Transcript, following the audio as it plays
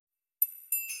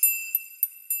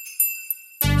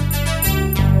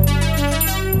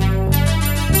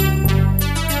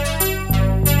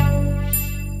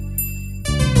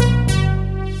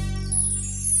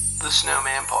the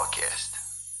Snowman Podcast.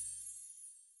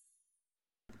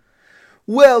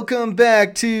 Welcome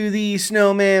back to the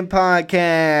Snowman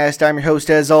Podcast. I'm your host,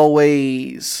 as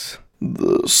always,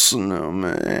 the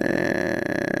Snowman.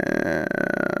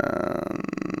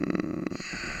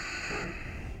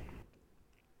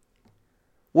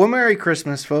 Well, Merry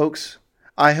Christmas, folks.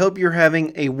 I hope you're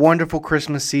having a wonderful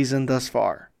Christmas season thus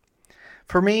far.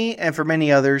 For me and for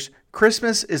many others,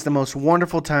 Christmas is the most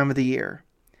wonderful time of the year.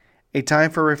 A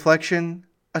time for reflection,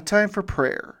 a time for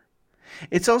prayer.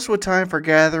 It's also a time for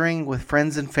gathering with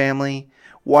friends and family,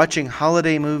 watching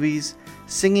holiday movies,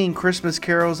 singing Christmas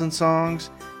carols and songs,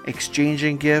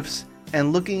 exchanging gifts,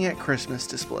 and looking at Christmas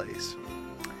displays.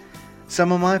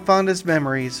 Some of my fondest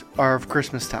memories are of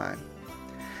Christmas time.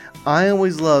 I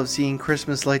always love seeing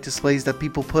Christmas light displays that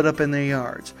people put up in their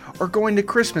yards, or going to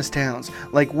Christmas towns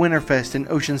like Winterfest in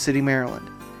Ocean City, Maryland.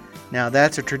 Now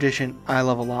that's a tradition I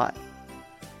love a lot.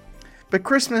 But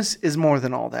Christmas is more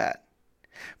than all that.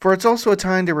 For it's also a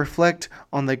time to reflect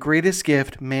on the greatest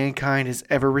gift mankind has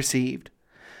ever received,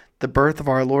 the birth of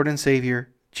our Lord and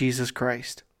Savior, Jesus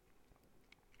Christ.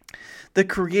 The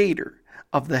Creator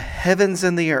of the heavens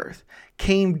and the earth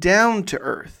came down to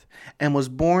earth and was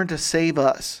born to save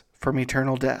us from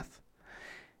eternal death,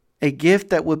 a gift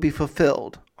that would be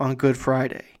fulfilled on Good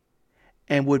Friday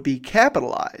and would be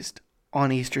capitalized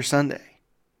on Easter Sunday.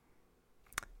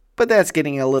 But that's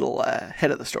getting a little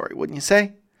ahead of the story, wouldn't you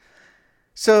say?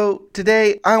 So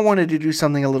today I wanted to do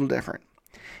something a little different.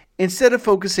 Instead of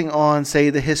focusing on, say,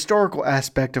 the historical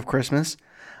aspect of Christmas,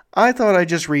 I thought I'd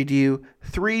just read you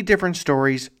 3 different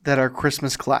stories that are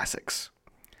Christmas classics.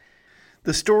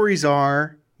 The stories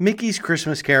are Mickey's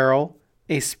Christmas Carol,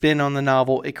 a spin on the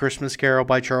novel A Christmas Carol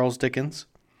by Charles Dickens;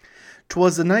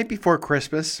 'Twas the Night Before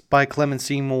Christmas by Clement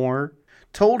C. Moore,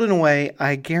 told in a way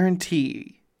I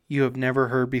guarantee you have never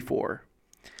heard before,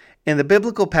 and the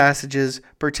biblical passages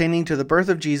pertaining to the birth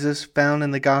of Jesus found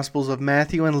in the Gospels of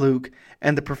Matthew and Luke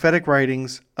and the prophetic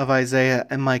writings of Isaiah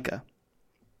and Micah.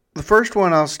 The first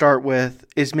one I'll start with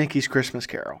is Mickey's Christmas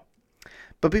Carol.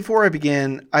 But before I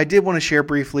begin, I did want to share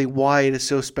briefly why it is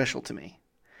so special to me.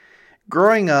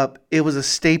 Growing up, it was a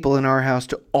staple in our house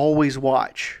to always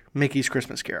watch Mickey's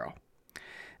Christmas Carol.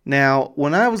 Now,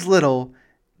 when I was little,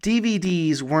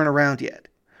 DVDs weren't around yet.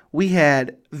 We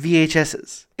had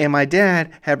VHSs, and my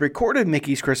dad had recorded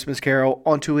Mickey's Christmas Carol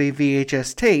onto a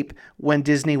VHS tape when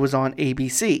Disney was on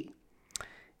ABC.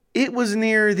 It was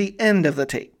near the end of the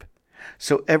tape,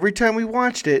 so every time we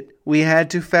watched it, we had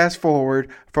to fast forward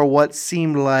for what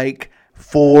seemed like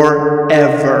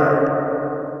forever.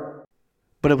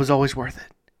 But it was always worth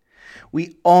it.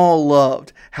 We all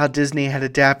loved how Disney had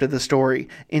adapted the story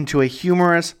into a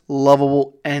humorous,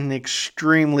 lovable, and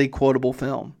extremely quotable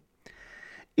film.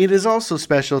 It is also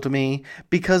special to me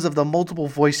because of the multiple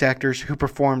voice actors who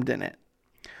performed in it.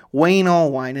 Wayne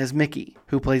Allwine as Mickey,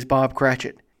 who plays Bob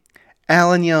Cratchit.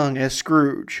 Alan Young as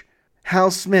Scrooge.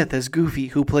 Hal Smith as Goofy,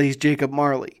 who plays Jacob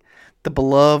Marley. The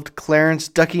beloved Clarence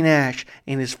Ducky Nash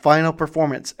in his final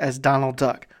performance as Donald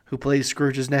Duck, who plays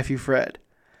Scrooge's nephew Fred.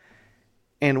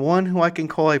 And one who I can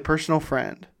call a personal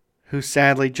friend, who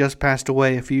sadly just passed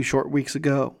away a few short weeks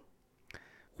ago.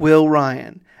 Will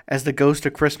Ryan as the Ghost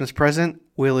of Christmas Present,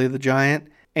 Willie the Giant,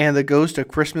 and the Ghost of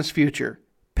Christmas Future,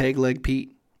 Peg Leg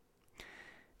Pete.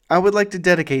 I would like to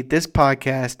dedicate this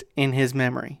podcast in his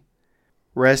memory.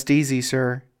 Rest easy,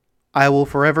 sir. I will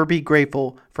forever be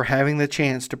grateful for having the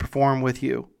chance to perform with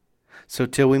you. So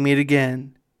till we meet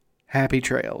again, happy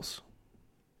trails.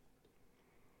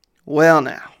 Well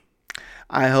now,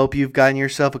 I hope you've gotten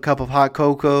yourself a cup of hot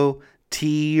cocoa,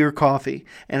 tea, or coffee,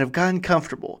 and have gotten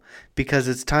comfortable because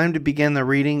it's time to begin the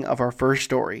reading of our first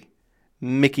story,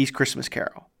 Mickey's Christmas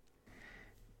Carol.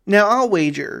 Now, I'll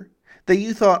wager that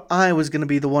you thought I was going to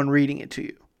be the one reading it to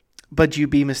you, but you'd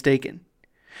be mistaken.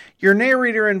 Your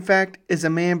narrator, in fact, is a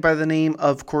man by the name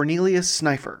of Cornelius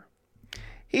Snifer.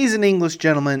 He's an English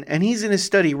gentleman, and he's in his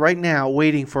study right now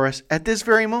waiting for us at this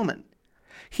very moment.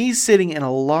 He's sitting in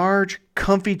a large,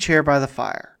 comfy chair by the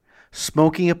fire,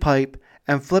 smoking a pipe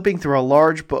and flipping through a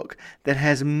large book that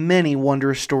has many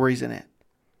wondrous stories in it.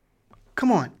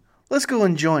 Come on, let's go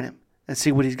and join him and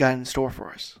see what he's got in store for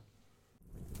us.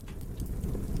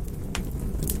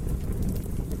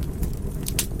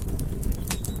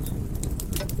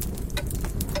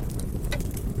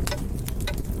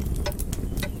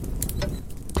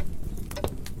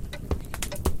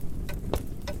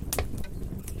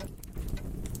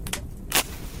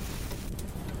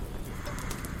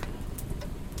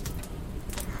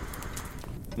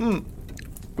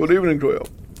 Good evening to you.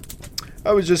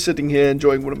 I was just sitting here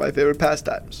enjoying one of my favorite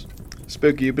pastimes,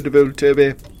 smoking a bit of old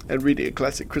Toby and reading a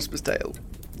classic Christmas tale.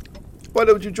 Why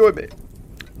don't you join me?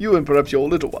 You and perhaps your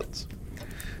little ones.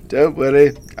 Don't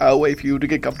worry, I'll wait for you to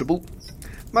get comfortable.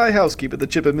 My housekeeper, the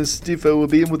chip and Mrs. Defoe, will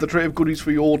be in with a tray of goodies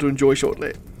for you all to enjoy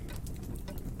shortly.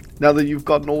 Now that you've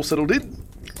gotten all settled in,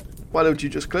 why don't you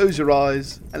just close your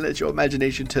eyes and let your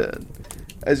imagination turn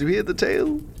as you hear the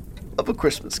tale of a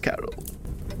Christmas carol.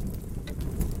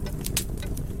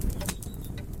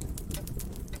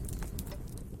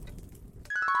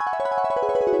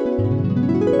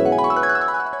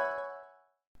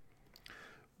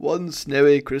 One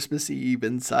snowy Christmas Eve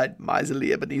inside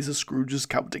miserly Ebenezer Scrooge's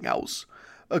counting house,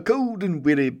 a cold and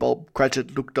weary Bob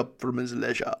Cratchit looked up from his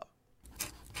leisure.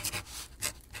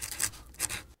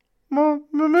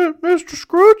 Mr.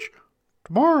 Scrooge,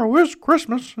 tomorrow is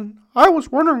Christmas, and I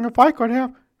was wondering if I could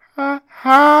have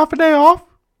half a day off.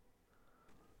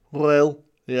 Well,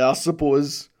 yeah, I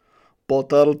suppose,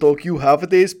 but I'll dock you half a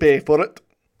day's pay for it.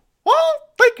 Oh,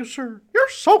 thank you, sir. You're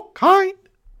so kind.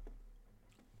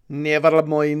 Never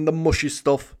mind the mushy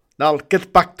stuff. Now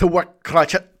get back to work,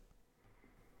 Cratchit.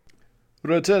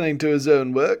 Returning to his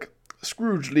own work,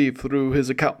 Scrooge leafed through his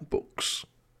account books.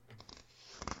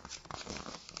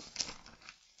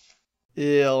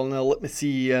 Yeah, now let me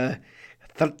see.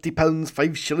 £30,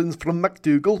 5 shillings from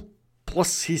MacDougall,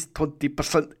 plus his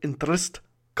 20% interest,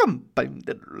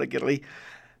 compounded regularly.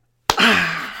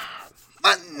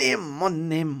 Money,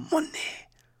 money, money.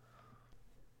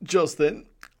 Just then,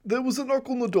 there was a knock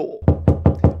on the door,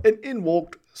 and in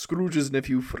walked Scrooge's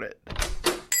nephew Fred.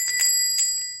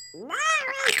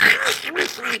 Merry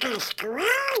Christmas, little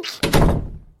Scrooge!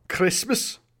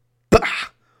 Christmas?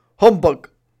 Bah! Humbug!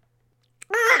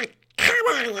 Oh, come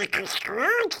on, little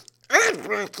Scrooge. I've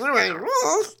brought you a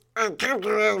wreath and come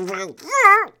to invite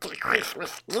you to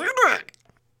Christmas dinner.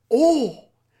 Oh,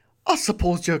 I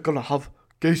suppose you're gonna have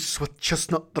goose with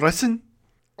chestnut dressing,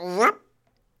 Yep.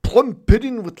 plum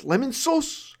pudding with lemon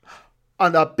sauce,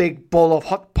 and a big bowl of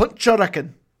hot punch, I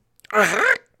reckon.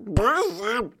 Uh-huh. Boy,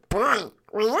 oh boy.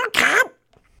 Will you come?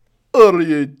 Are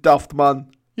you daft,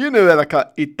 man? You know that I can't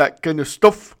eat that kind of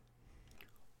stuff.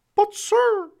 But,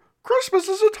 sir, Christmas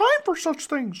is a time for such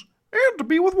things, and to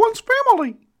be with one's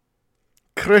family.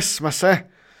 Christmas, eh?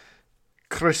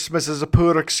 Christmas is a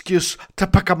poor excuse to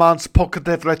pick a man's pocket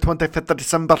every 25th of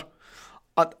December.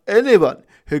 And anyone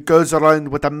who goes around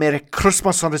with a Merry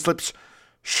Christmas on his lips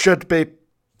should be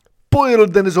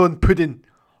boiled in his own pudding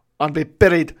and be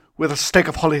buried with a stake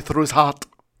of holly through his heart.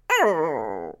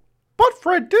 Oh. But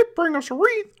Fred did bring us a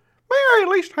wreath. May I at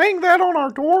least hang that on our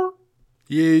door?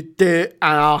 You do,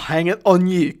 and I'll hang it on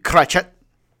you, Cratchit.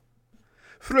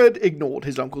 Fred ignored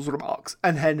his uncle's remarks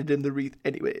and handed him the wreath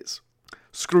anyways.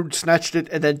 Scrooge snatched it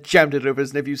and then jammed it over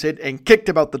his nephew's head and kicked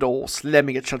him out the door,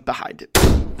 slamming it shut behind him.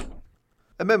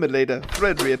 A moment later,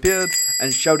 Fred reappeared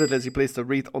and shouted as he placed the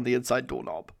wreath on the inside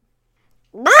doorknob.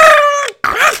 Merry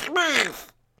Christmas!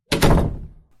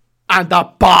 And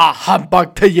a bah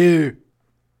humbug to you!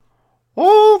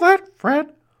 Oh, that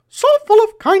Fred, so full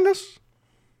of kindness.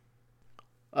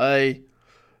 Aye,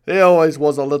 he always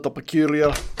was a little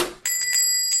peculiar.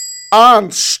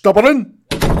 And stubborn!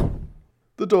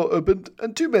 The door opened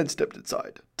and 2 men stepped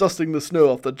inside, dusting the snow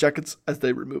off their jackets as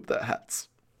they removed their hats.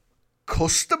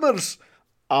 Customers!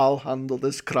 I'll handle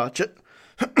this, Cratchit.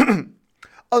 And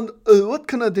what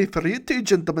can I do for you two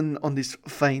gentlemen on this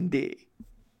fine day?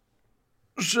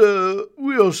 Sir,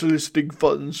 we are soliciting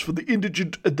funds for the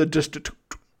indigent and the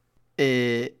destitute.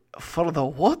 For the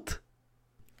what?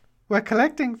 We're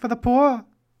collecting for the poor.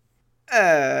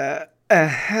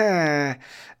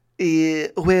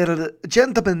 Well,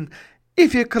 gentlemen,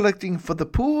 if you're collecting for the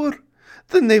poor,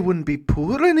 then they wouldn't be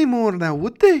poor anymore now,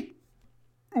 would they?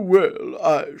 Well,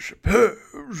 I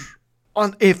suppose.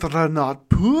 And if they're not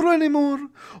poor anymore,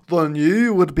 then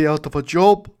you would be out of a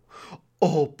job.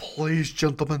 Oh, please,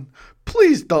 gentlemen,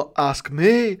 please don't ask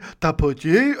me to put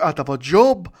you out of a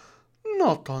job.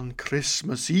 Not on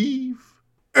Christmas Eve.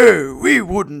 Oh, we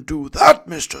wouldn't do that,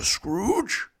 Mr.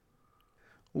 Scrooge.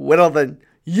 Well then,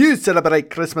 you celebrate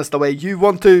Christmas the way you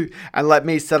want to, and let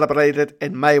me celebrate it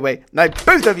in my way. Now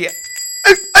both of you,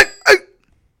 out, out, out!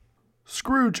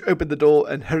 Scrooge opened the door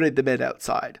and hurried the men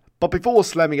outside, but before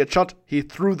slamming it shut, he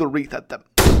threw the wreath at them.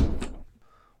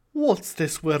 What's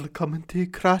this world coming to,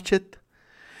 Cratchit?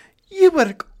 You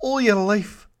work all your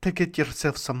life to get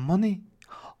yourself some money,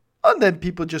 and then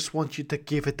people just want you to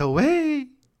give it away.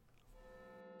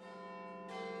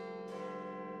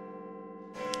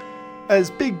 As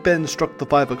Big Ben struck the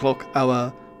 5 o'clock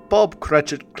hour, Bob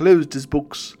Cratchit closed his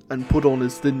books and put on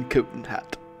his thin coat and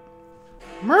hat.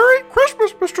 Merry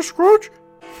Christmas, Mr. Scrooge.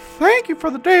 Thank you for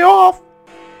the day off.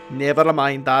 Never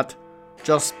mind that.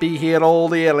 Just be here all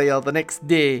the earlier the next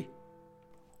day.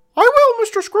 I will,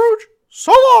 Mr. Scrooge.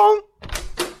 So long!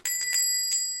 And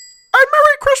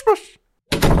Merry Christmas!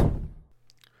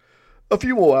 A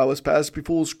few more hours passed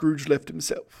before Scrooge left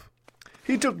himself.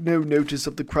 He took no notice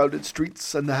of the crowded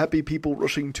streets and the happy people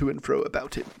rushing to and fro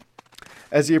about him.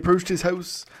 As he approached his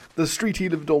house, the street he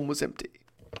lived on was empty.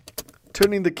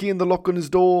 Turning the key in the lock on his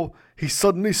door, he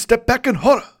suddenly stepped back in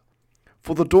horror,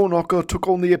 for the door knocker took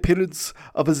on the appearance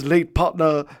of his late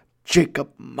partner,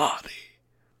 Jacob Marley.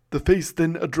 The face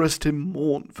then addressed him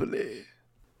mournfully.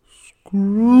 Scrooge!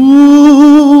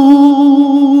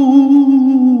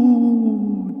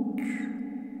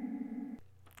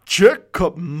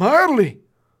 Jacob Marley?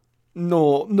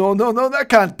 No, that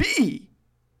can't be.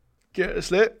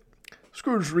 Carelessly,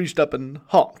 Scrooge reached up and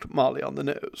honked Marley on the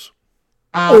nose.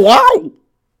 Wow!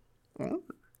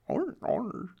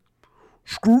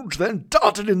 Scrooge then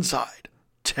darted inside,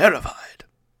 terrified.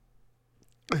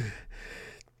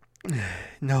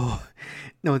 No,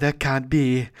 that can't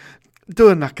be.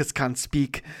 Door knockers can't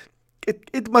speak.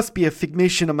 It must be a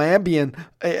figment of my ambient.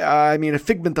 A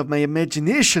figment of my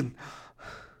imagination.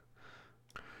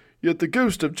 Yet the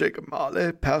ghost of Jacob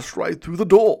Marley passed right through the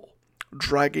door,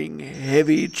 dragging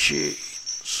heavy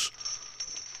chains.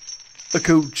 A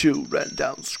cold chill ran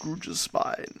down Scrooge's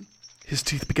spine. His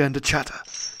teeth began to chatter.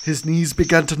 His knees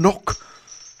began to knock.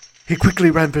 He quickly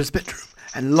ran for his bedroom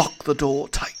and locked the door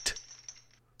tight.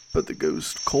 But the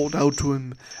ghost called out to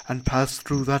him and passed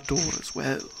through that door as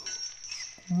well.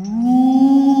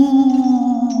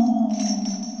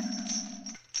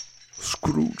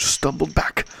 Scrooge stumbled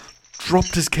back,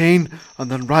 dropped his cane, and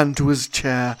then ran to his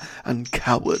chair and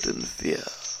cowered in fear.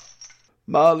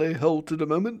 Marley halted a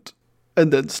moment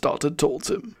and then started towards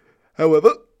him.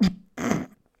 However,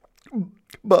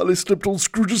 Marley slipped on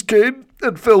Scrooge's cane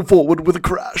and fell forward with a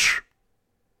crash.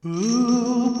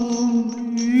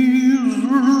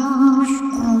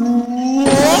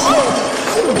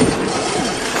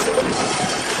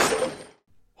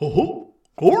 Oh,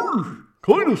 gosh,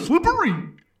 kind of slippery.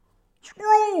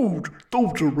 Scrooge,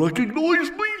 don't you recognize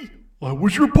me? I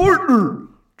was your partner,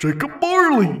 Jacob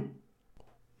Marley.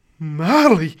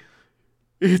 Marley?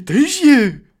 It is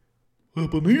you.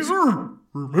 Ebenezer,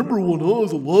 remember when I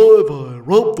was alive I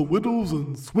robbed the widows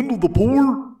and swindled the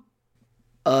poor?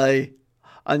 Aye,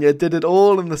 and you did it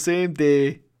all in the same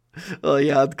day. Oh,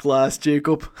 you had class,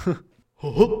 Jacob.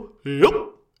 Yep.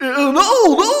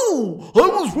 No, I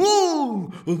was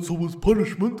wrong, and so as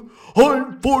punishment,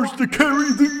 I'm forced to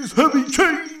carry these heavy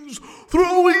chains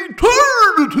through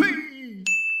eternity.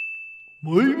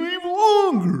 Maybe even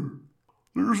longer.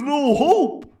 There's no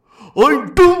hope.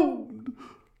 I'm doomed,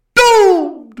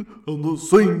 and the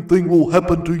same thing will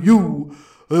happen to you,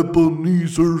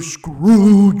 Ebenezer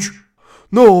Scrooge.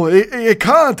 No, it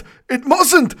can't, it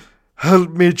mustn't.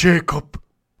 Help me, Jacob.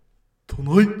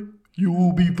 Tonight, you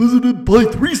will be visited by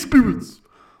 3 spirits.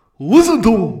 Listen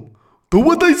to them. Do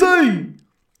what they say,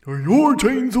 or your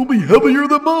chains will be heavier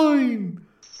than mine.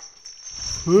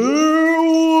 Farewell,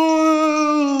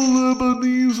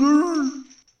 Ebenezer.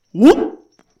 Whoop.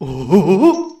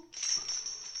 Farewell.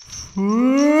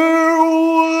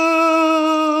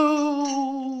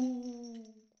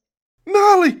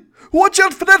 Marley, watch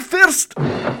out for that first.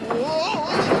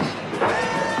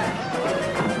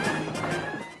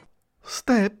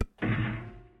 Step.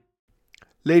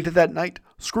 Later that night,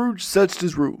 Scrooge searched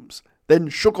his rooms, then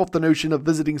shook off the notion of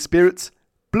visiting spirits,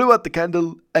 blew out the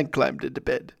candle, and climbed into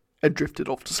bed, and drifted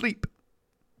off to sleep.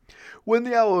 When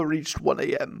the hour reached 1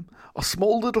 a.m., a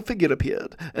small little figure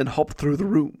appeared and hopped through the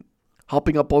room.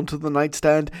 Hopping up onto the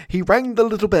nightstand, he rang the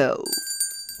little bell.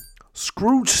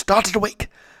 Scrooge started awake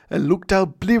and looked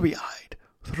out bleary-eyed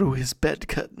through his bed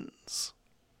curtains.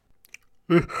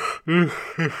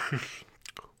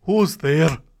 Who's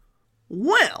there?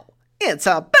 Well, it's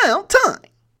about time.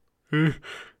 And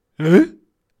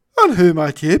who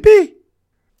might you be?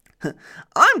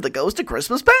 I'm the ghost of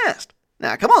Christmas past.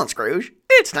 Now come on, Scrooge.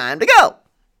 It's time to go.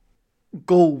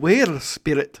 Go where,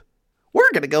 spirit?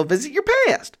 We're going to go visit your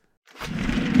past.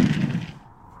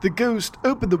 The ghost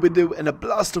opened the window and a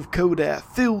blast of cold air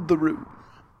filled the room.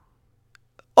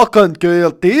 I can't go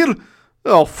out there.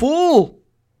 I'll fall.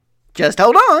 Just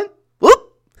hold on.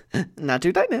 Whoop. Not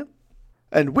too tight now.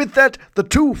 And with that, the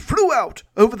two flew out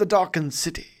over the darkened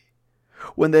city.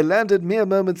 When they landed mere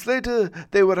moments later,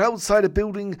 they were outside a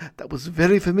building that was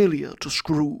very familiar to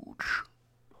Scrooge.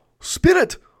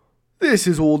 Spirit, this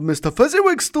is old Mr.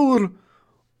 Fezziwig's store.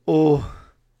 Oh,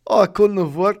 I couldn't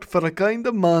have worked for a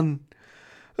kinder man.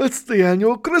 It's the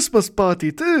annual Christmas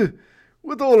party too,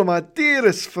 with all of my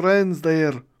dearest friends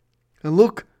there. And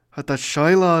look at that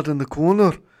shy lad in the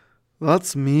corner.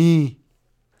 That's me.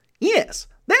 Yes,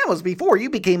 that was before you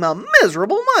became a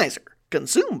miserable miser.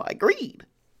 consumed by greed.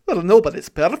 Well, no, but it's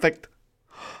perfect.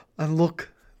 And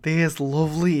look, there's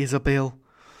lovely Isabel.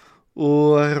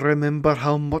 Oh, I remember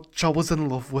how much I was in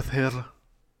love with her.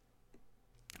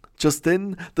 Just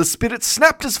then, the spirit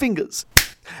snapped his fingers,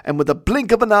 and with a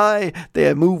blink of an eye, they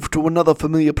had moved to another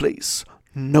familiar place,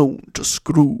 known to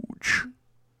Scrooge.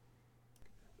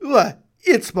 Why,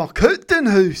 it's my counting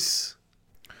house.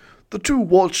 The two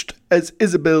watched as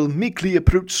Isabel meekly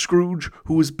approached Scrooge,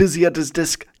 who was busy at his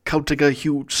desk counting a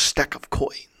huge stack of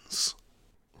coins.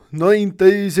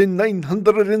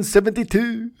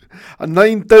 9,972 and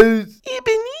 9,000.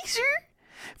 Ebenezer,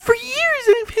 for years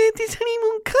I've had this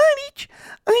honeymoon cottage.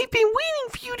 I've been waiting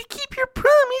for you to keep your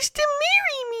promise to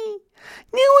marry me.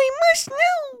 Now I must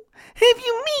know, have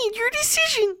you made your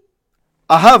decision?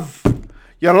 I have.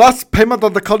 Your last payment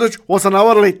on the cottage was an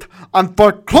hour late, and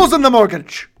foreclosing the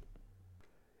mortgage.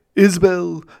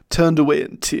 Isabel turned away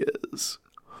in tears.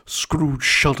 Scrooge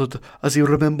shuddered as he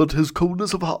remembered his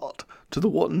coldness of heart to the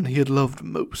one he had loved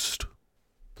most.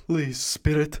 Please,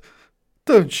 spirit,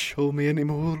 don't show me any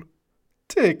more.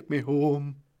 Take me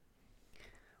home.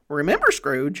 Remember,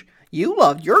 Scrooge, you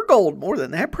loved your gold more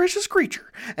than that precious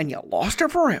creature, and you lost her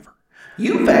forever.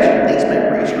 You fashioned these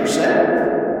memories yourself.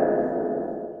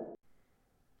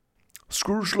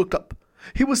 Scrooge looked up.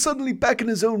 He was suddenly back in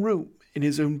his own room, in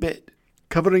his own bed.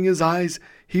 Covering his eyes,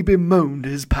 he bemoaned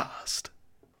his past.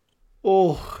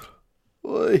 Oh,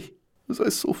 why was I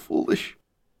so foolish?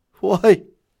 Why?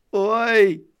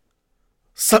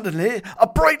 Suddenly, a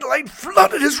bright light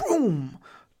flooded his room.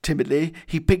 Timidly,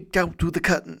 he peeked out through the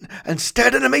curtain and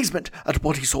stared in amazement at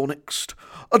what he saw next.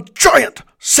 A giant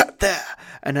sat there,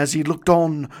 and as he looked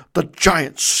on, the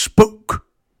giant spoke.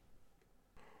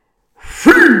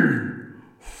 3,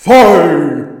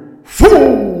 5,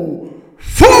 4,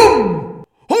 5!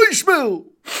 I smell!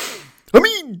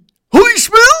 I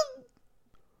smell!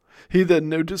 He then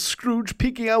noticed Scrooge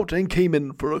peeking out and came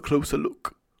in for a closer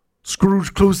look.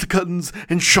 Scrooge closed the curtains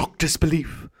in shocked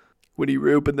disbelief. When he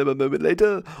reopened them a moment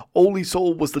later, all he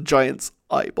saw was the giant's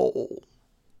eyeball.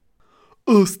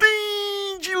 A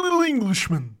stingy little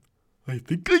Englishman. I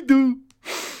think I do.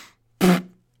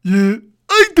 Yeah,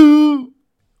 I do.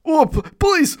 Oh,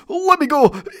 please, let me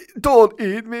go. Don't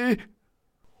eat me.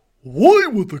 Why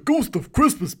would the ghost of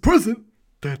Christmas present,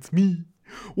 that's me,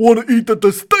 want to eat a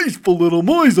distasteful little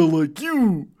miser like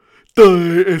you?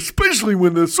 Especially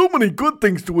when there's so many good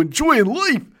things to enjoy in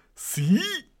life. See?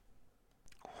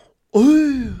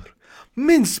 Oh,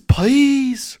 mince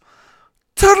pies,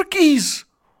 turkeys,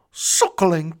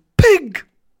 suckling pig.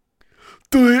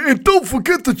 And don't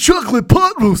forget the chocolate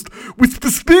pot roast with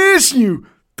pistachio.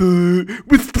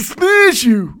 With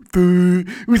pistachio.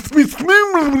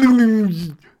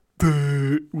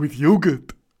 With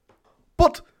yogurt.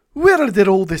 But where did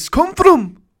all this come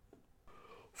from?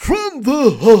 From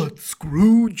the heart,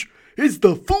 Scrooge. It's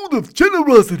the food of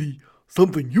generosity,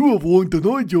 something you have long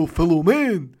denied your fellow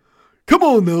man. Come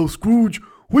on now, Scrooge,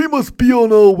 we must be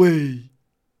on our way.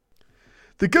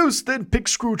 The ghost then picked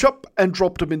Scrooge up and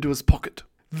dropped him into his pocket.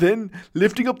 Then,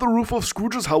 lifting up the roof of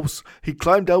Scrooge's house, he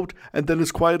climbed out, and then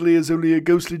as quietly as only a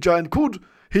ghostly giant could,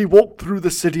 he walked through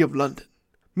the city of London.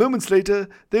 Moments later,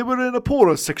 they were in a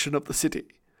poorer section of the city.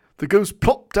 The ghost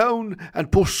plopped down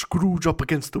and pushed Scrooge up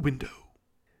against the window.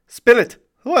 Spirit,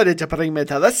 why did you bring me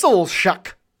to this old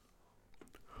shack?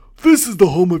 This is the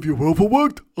home of your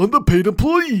overworked, underpaid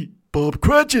employee, Bob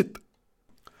Cratchit.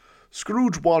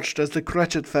 Scrooge watched as the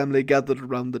Cratchit family gathered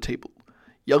around the table.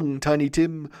 Young Tiny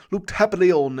Tim looked happily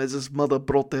on as his mother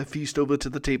brought their feast over to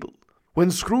the table.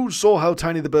 When Scrooge saw how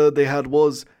tiny the bird they had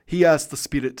was, he asked the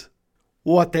spirit,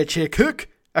 What did she cook?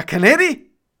 A canary?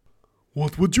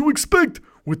 What would you expect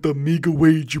with the meager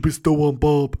wage you bestow on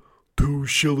Bob? 2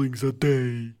 shillings a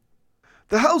day.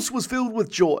 The house was filled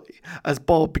with joy as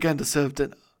Bob began to serve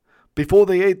dinner. Before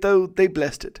they ate, though, they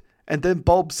blessed it, and then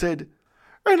Bob said,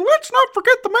 And let's not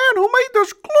forget the man who made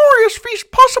this glorious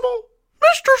feast possible,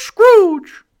 Mr.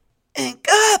 Scrooge. And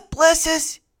God bless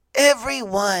us,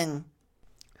 everyone.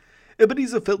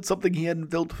 Ebenezer felt something he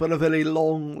hadn't felt for a very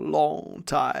long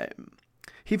time.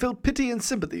 He felt pity and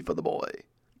sympathy for the boy.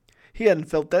 He hadn't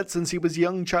felt that since he was a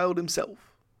young child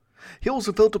himself. He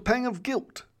also felt a pang of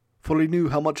guilt, for he knew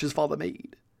how much his father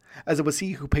made, as it was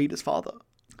he who paid his father.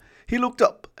 He looked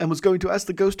up and was going to ask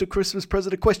the ghost of Christmas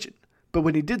present a question, but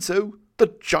when he did so,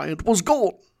 the giant was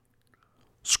gone.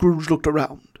 Scrooge looked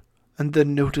around, and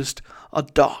then noticed a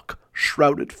dark,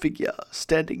 shrouded figure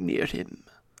standing near him.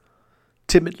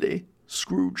 Timidly,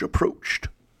 Scrooge approached.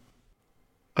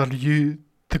 Are you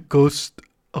the ghost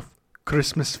of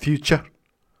Christmas future?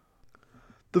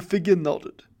 The figure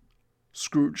nodded.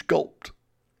 Scrooge gulped.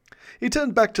 He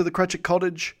turned back to the Cratchit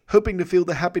cottage, hoping to feel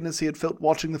the happiness he had felt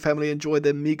watching the family enjoy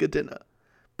their meagre dinner.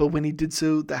 But when he did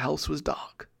so, the house was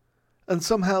dark, and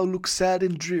somehow looked sad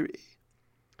and dreary.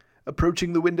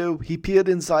 Approaching the window, he peered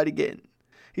inside again.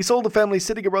 He saw the family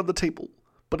sitting around the table,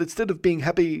 but instead of being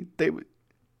happy,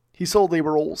 he saw they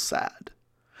were all sad.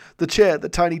 The chair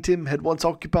that Tiny Tim had once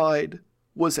occupied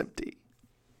was empty.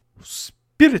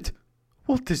 Spirit,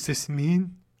 what does this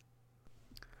mean?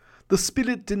 The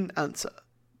spirit didn't answer,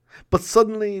 but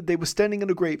suddenly they were standing in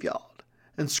a graveyard,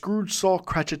 and Scrooge saw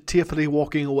Cratchit tearfully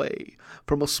walking away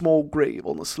from a small grave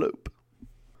on the slope.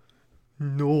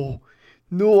 No,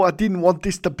 I didn't want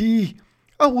this to be.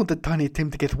 I wanted Tiny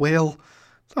Tim to get well.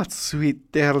 That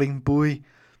sweet, darling boy.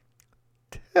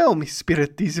 Tell me,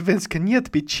 Spirit, these events can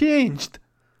yet be changed.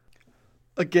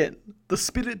 Again, the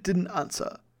spirit didn't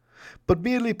answer, but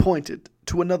merely pointed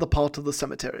to another part of the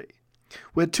cemetery,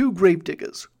 where two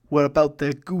gravediggers were about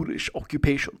their ghoulish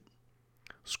occupation.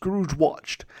 Scrooge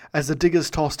watched as the diggers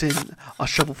tossed in a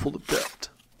shovelful of dirt.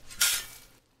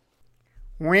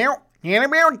 Well, that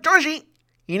about does it.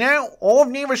 You know, I've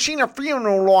never seen a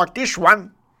funeral like this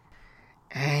one.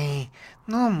 Aye,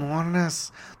 no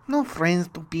mourners, no friends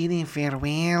to bid in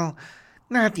farewell.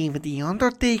 Not even the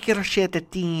undertaker shed a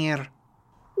tear.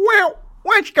 Well,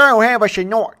 let's go have us a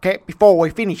nightcap before we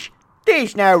finish.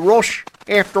 There's no rush.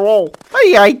 After all,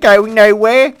 he ain't going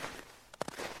nowhere.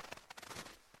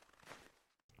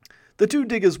 The two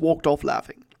diggers walked off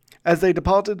laughing. As they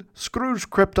departed, Scrooge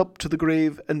crept up to the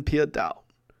grave and peered down.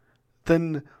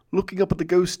 Then, looking up at the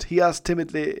ghost, he asked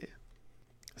timidly,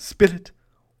 Spirit,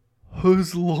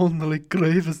 whose lonely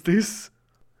grave is this?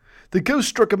 The ghost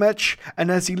struck a match, and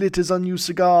as he lit his unused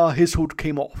cigar, his hood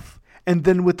came off, and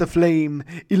then with the flame,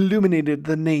 illuminated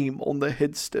the name on the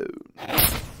headstone.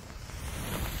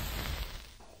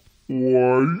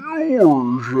 Why,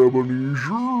 yours,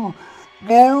 Ebenezer,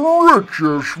 the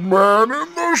richest man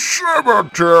in the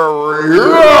cemetery.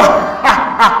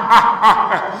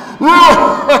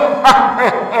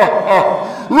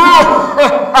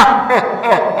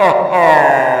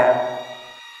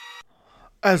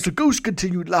 As the ghost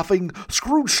continued laughing,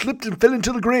 Scrooge slipped and fell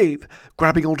into the grave.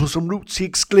 Grabbing onto some roots, he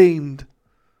exclaimed,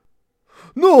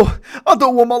 "No, I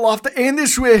don't want my life to end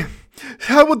this way.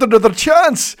 I want another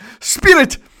chance.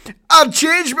 Spirit, I'll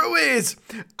change my ways.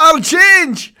 I'll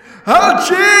change.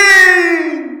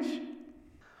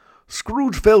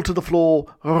 Scrooge fell to the floor,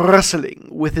 wrestling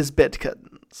with his bed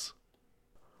curtains.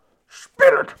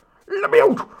 Spirit, let me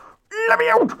out.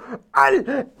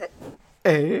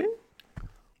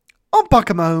 I'm back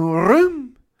in my own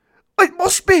room. It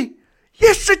must be.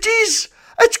 Yes, it is.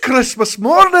 It's Christmas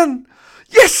morning.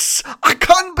 Yes, I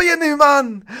can be a new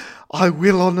man. I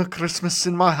will honour Christmas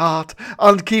in my heart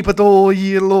and keep it all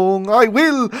year long. I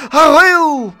will.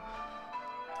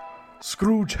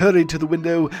 Scrooge hurried to the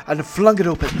window and flung it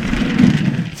open.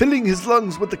 Filling his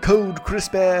lungs with the cold,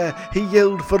 crisp air, he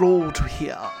yelled for all to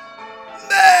hear.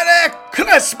 Merry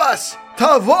Christmas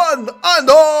to one and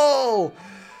all!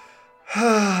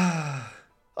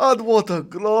 And what a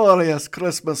glorious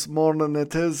Christmas morning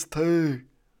it is, too.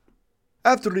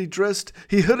 After he dressed,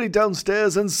 he hurried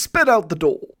downstairs and sped out the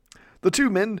door. The two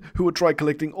men who had tried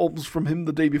collecting alms from him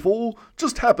the day before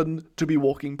just happened to be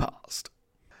walking past.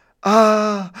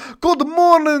 Good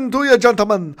morning to you,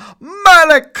 gentlemen.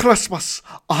 Merry Christmas.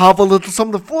 I have a little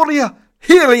something for you.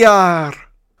 Here you are.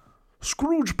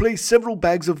 Scrooge placed several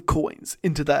bags of coins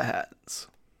into their hands.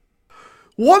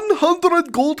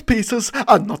 100 gold pieces,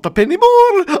 and not a penny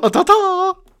more.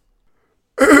 Ta-ta!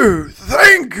 Oh,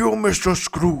 thank you, Mr.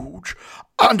 Scrooge,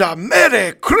 and a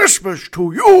Merry Christmas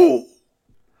to you.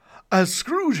 As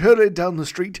Scrooge hurried down the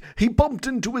street, he bumped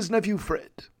into his nephew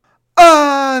Fred.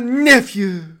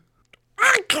 Nephew.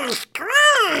 Uncle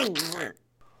Scrooge.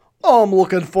 I'm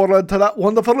looking forward to that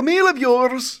wonderful meal of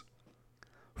yours.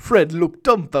 Fred looked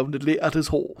dumbfoundedly at his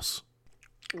horse.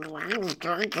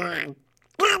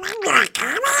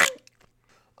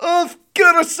 Of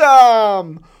course I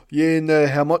am. You know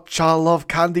how much I love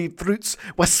candied fruits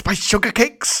with spiced sugar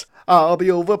cakes. I'll be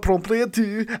over promptly at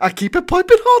 2. I keep it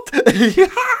piping hot.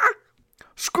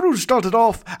 Scrooge started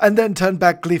off and then turned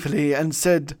back gleefully and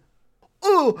said,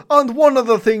 "Oh, and one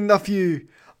other thing, nephew.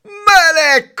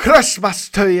 Merry Christmas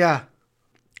to you."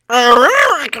 I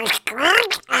will, Uncle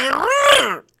Scrooge, I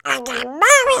will. And a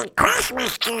Merry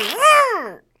Christmas to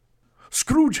you.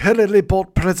 Scrooge hurriedly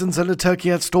bought presents and a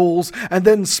turkey at stalls, and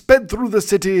then sped through the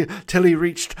city till he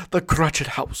reached the Cratchit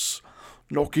house.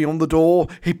 Knocking on the door,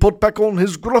 he put back on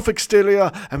his gruff exterior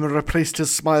and replaced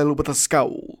his smile with a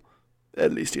scowl.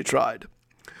 At least he tried.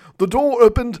 The door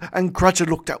opened, and Cratchit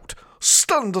looked out,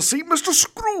 stunned to see Mr.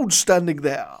 Scrooge standing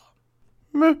there.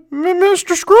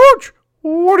 Mr. Scrooge,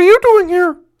 what are you doing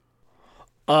here?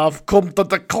 I've come to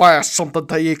declare something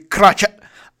to you, Cratchit,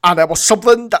 and it was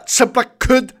something that simply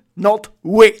could not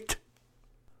wait.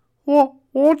 Well,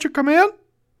 won't you come in?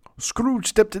 Scrooge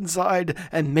stepped inside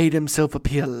and made himself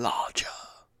appear larger.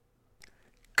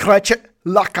 Cratchit,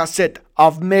 like I said,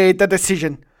 I've made the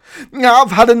decision.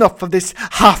 I've had enough of this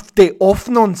half-day off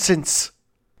nonsense.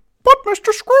 But,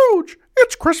 Mr. Scrooge,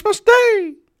 it's Christmas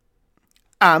Day.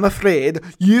 I'm afraid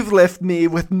you've left me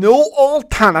with no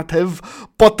alternative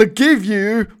but to give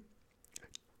you...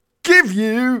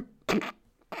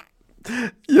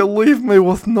 You leave me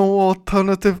with no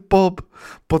alternative, Bob,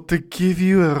 but to give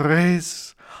you a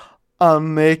raise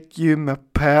and make you my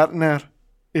partner,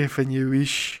 if you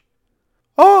wish.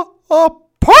 A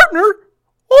partner?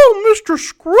 Oh, Mr.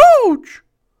 Scrooge!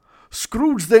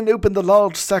 Scrooge then opened the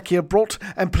large sack he had brought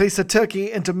and placed a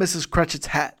turkey into Mrs. Cratchit's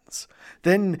hands.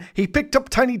 Then he picked up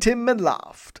Tiny Tim and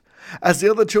laughed. As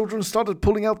the other children started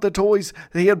pulling out their toys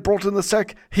that he had brought in the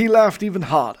sack, he laughed even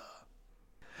harder.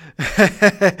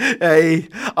 Aye,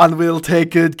 and we'll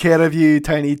take good care of you,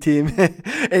 Tiny Tim.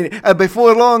 And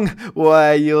before long,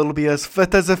 why, you'll be as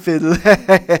fit as a fiddle.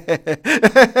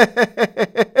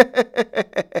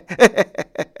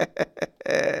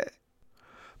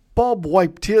 Bob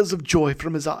wiped tears of joy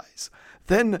from his eyes.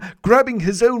 Then, grabbing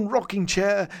his own rocking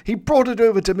chair, he brought it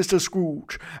over to Mr.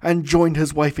 Scrooge and joined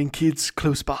his wife and kids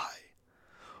close by.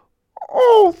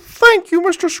 Oh, thank you,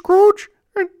 Mr. Scrooge,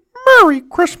 and Merry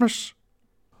Christmas.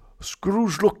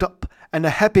 Scrooge looked up, and a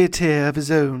happy tear of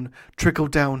his own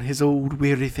trickled down his old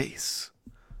weary face.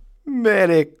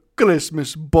 Merry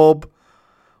Christmas, Bob.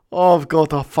 I've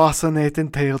got a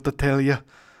fascinating tale to tell you,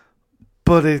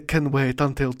 but it can wait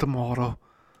until tomorrow.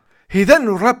 He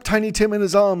then wrapped Tiny Tim in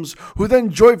his arms, who then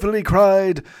joyfully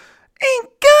cried, And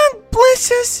God bless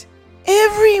us,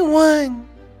 everyone.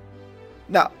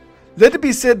 Now, let it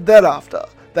be said thereafter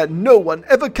that no one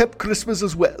ever kept Christmas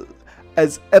as well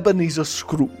as Ebenezer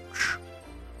Scrooge.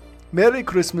 Merry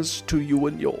Christmas to you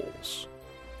and yours.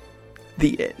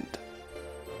 The end.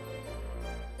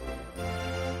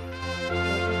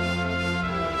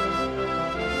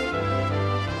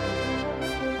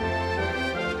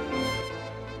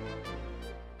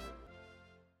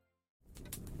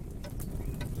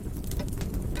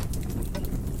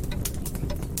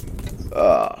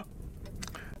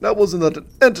 That wasn't that an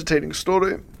entertaining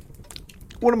story?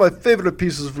 One of my favorite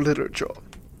pieces of literature.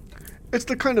 It's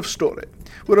the kind of story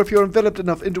where if you're enveloped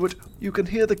enough into it, you can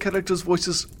hear the characters'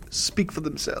 voices speak for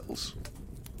themselves.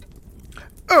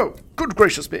 Oh, good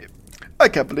gracious me. I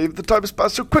can't believe the time has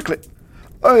passed so quickly.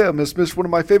 I almost missed one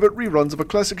of my favorite reruns of a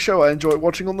classic show I enjoy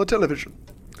watching on the television.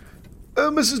 Oh,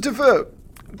 Mrs. Defoe,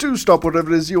 do stop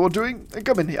whatever it is you are doing and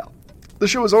come in here. The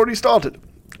show has already started.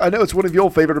 I know it's one of your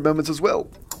favorite moments as well.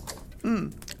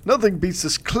 Nothing beats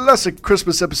this classic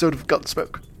Christmas episode of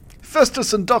Gunsmoke.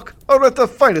 Festus and Doc are at their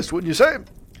finest, wouldn't you say?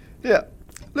 Here,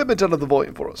 let me turn up the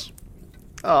volume for us.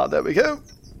 Ah, there we go.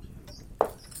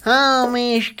 Oh,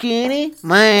 Miss Kitty,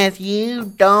 Matthew,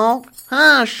 Doc,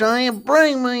 I say,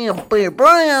 bring me a beer.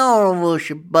 Bring all of us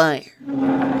a beer.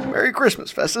 Merry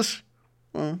Christmas, Festus.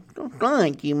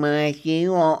 Thank you,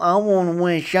 Matthew. I want to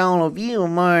wish all of you a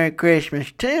Merry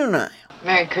Christmas too now.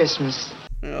 Merry Christmas.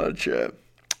 Oh,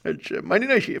 it's mighty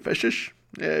nice of you, Festus.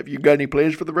 Have you got any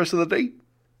plans for the rest of the day?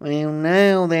 Well,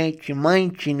 now that you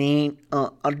mention it,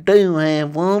 I do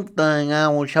have one thing I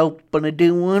was hoping to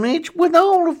do, and it's with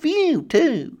all of you,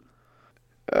 too.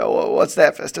 What's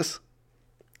that, Festus?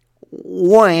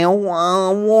 Well,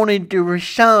 I wanted to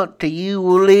recite to you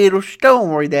a little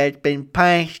story that's been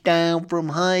passed down from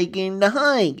Hagen to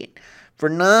Hagen for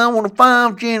 9 to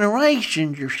 5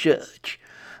 generations or such.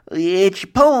 It's a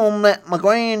poem that my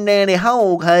granddaddy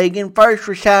Hog Hagen first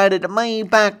recited to me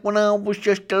back when I was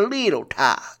just a little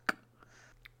tyke.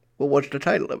 Well, what's the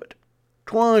title of it?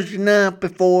 "'Twas the night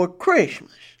before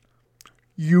Christmas."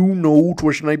 You know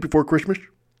 'twas the night before Christmas?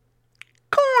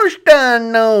 Course I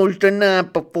knows the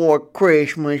night before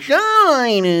Christmas. I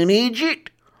ain't an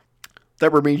idiot.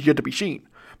 That remains yet to be seen.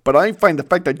 But I find the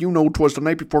fact that you know 'twas the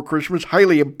night before Christmas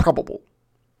highly improbable.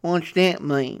 What's that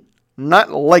mean?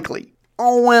 Not likely.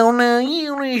 Oh, well, now,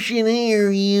 you listen here,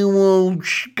 you old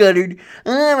scuttard.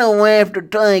 I don't have to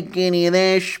take any of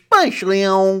that, especially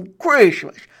on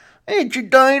Christmas. It's a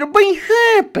day to be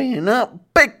happy and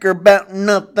not bicker about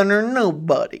nothing or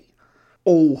nobody.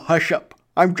 Oh, hush up.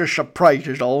 I'm just surprised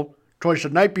is all. 'Twas the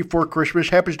night before Christmas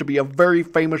happens to be a very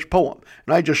famous poem,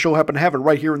 and I just so happen to have it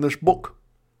right here in this book.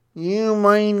 You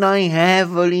mean they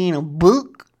have it in a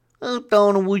book? I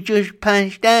thought it was just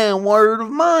passed down word of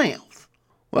mouth.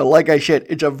 Well, like I said,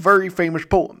 it's a very famous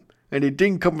poem, and it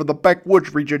didn't come from the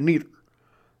backwoods region neither.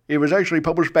 It was actually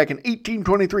published back in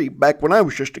 1823, back when I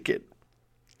was just a kid.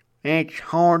 It's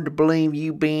hard to believe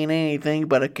you being anything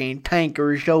but a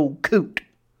cantankerous old coot.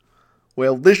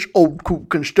 Well, this old coot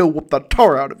can still whoop the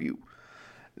tar out of you.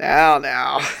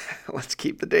 Now, let's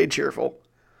keep the day cheerful.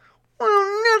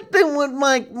 Well, nothing would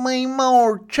make me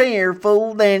more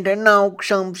cheerful than to knock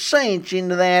some sense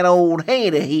into that old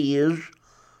head of his.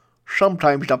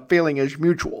 Sometimes the feeling is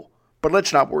mutual, but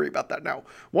let's not worry about that now.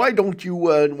 Why don't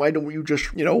you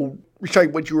just,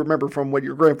 recite what you remember from what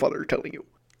your grandfather is telling you?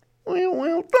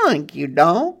 Well, thank you,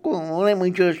 Doc. Well, let me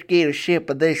just get a sip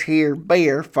of this here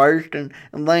beer first, and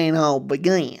then I'll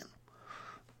begin.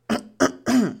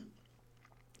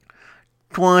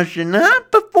 'Twas the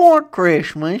night before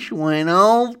Christmas, when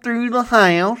all through the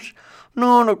house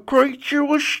not a creature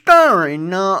was stirring,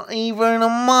 not even a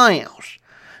mouse.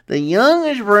 The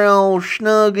youngest were all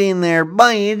snug in their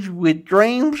beds, with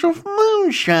dreams of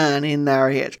moonshine in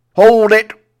their heads. Hold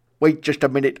it! Wait just a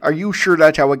minute. Are you sure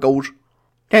that's how it goes?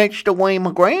 That's the way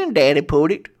my granddaddy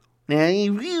put it. Now,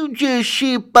 if you just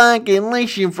sit back and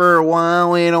listen for a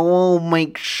while, it'll all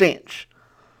make sense.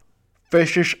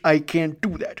 Festus, I can't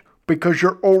do that, because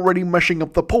you're already messing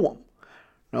up the poem.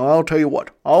 Now, I'll tell you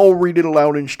what. I'll read it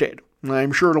aloud instead.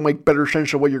 I'm sure it'll make better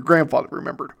sense of what your grandfather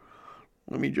remembered.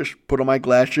 Let me just put on my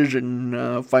glasses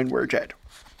and find where it's at.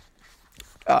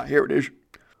 Here it is.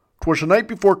 'Twas the Night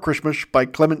Before Christmas by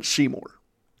Clement Seymour.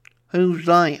 Who's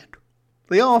that?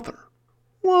 The author.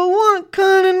 Well, what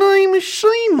kind of name is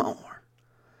Seymour?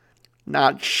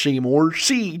 Not Seymour,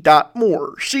 C.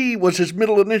 Moore. C was his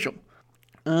middle initial.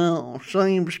 Oh,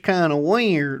 seems kind of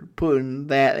weird putting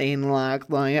that in like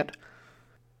that.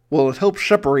 Well, it helps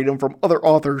separate him from other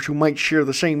authors who might share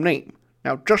the same name.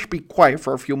 Now, just be quiet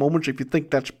for a few moments if you think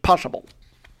that's possible.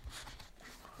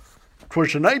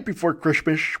 'Twas the night before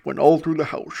Christmas, when all through the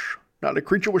house not a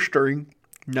creature was stirring,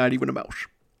 not even a mouse.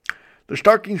 The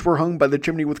stockings were hung by the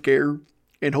chimney with care,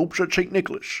 in hopes that St.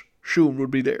 Nicholas soon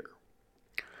would be there.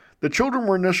 The children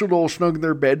were nestled all snug in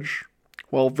their beds,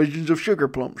 while visions of sugar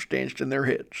plums danced in their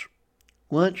heads.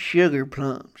 What's sugar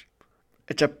plums?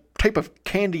 It's a type of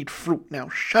candied fruit. Now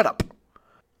shut up.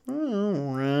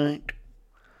 All right.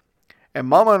 And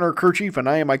Mama in her kerchief and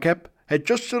I in my cap had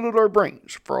just settled our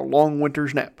brains for a long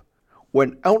winter's nap,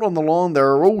 when out on the lawn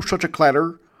there arose such a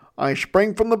clatter, I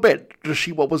sprang from the bed to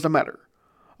see what was the matter.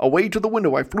 Away to the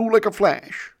window I flew like a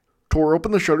flash, tore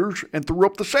open the shutters, and threw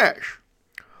up the sash.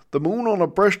 The moon on a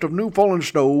breast of new-fallen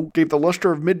snow gave the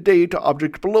luster of midday to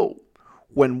objects below,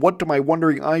 when what to my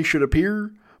wondering eyes should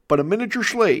appear but a miniature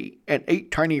sleigh and 8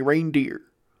 tiny reindeer.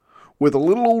 With a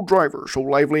little old driver so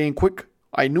lively and quick,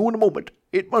 I knew in a moment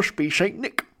it must be St.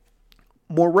 Nick.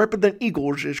 More rapid than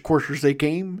eagles his coursers they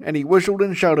came, and he whistled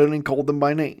and shouted and called them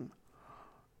by name.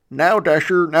 Now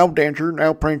Dasher, now Dancer,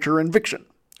 now Prancer and Vixen.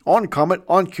 On Comet,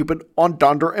 on Cupid, on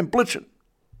Donder and Blitzen.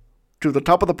 To the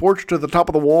top of the porch, to the top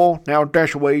of the wall, now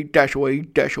dash away, dash away,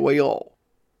 dash away all.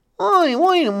 Hey,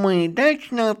 wait a minute,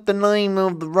 that's not the name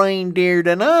of the reindeer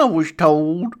that I was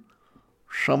told.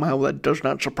 Somehow that does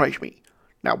not surprise me.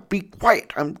 Now be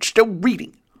quiet, I'm still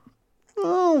reading.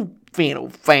 Oh,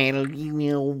 fiddle,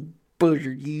 you old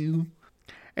buzzard, you.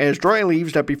 As dry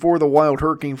leaves that before the wild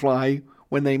hurricane fly,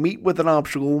 when they meet with an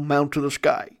obstacle, mount to the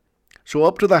sky. So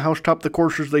up to the housetop the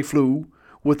coursers they flew,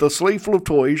 with a sleigh full of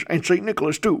toys, and St.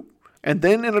 Nicholas too. And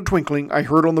then in a twinkling I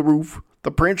heard on the roof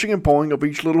the prancing and pawing of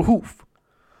each little hoof.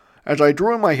 As I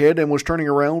drew in my head and was turning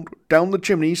around, down the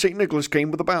chimney St. Nicholas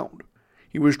came with a bound.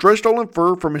 He was dressed all in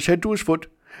fur from his head to his foot,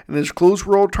 and his clothes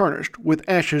were all tarnished with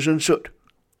ashes and soot.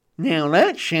 Now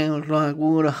that sounds like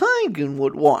what a Hagen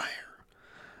would wear.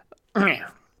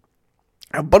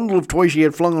 A bundle of toys he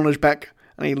had flung on his back,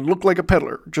 and he looked like a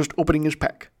peddler just opening his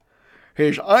pack.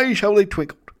 His eyes, how they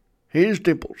twinkled. His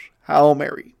dimples, how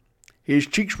merry. His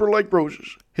cheeks were like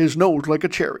roses, his nose like a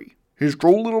cherry. His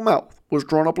droll little mouth was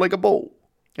drawn up like a bow,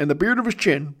 and the beard of his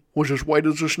chin was as white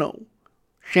as the snow.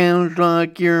 Sounds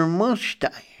like your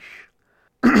mustache.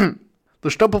 The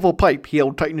stump of a pipe he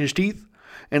held tight in his teeth,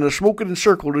 and the smoke had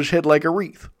encircled his head like a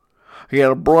wreath. He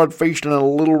had a broad face and a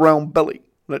little round belly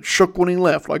that shook when he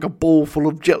laughed like a bowl full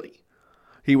of jelly.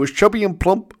 He was chubby and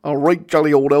plump, a right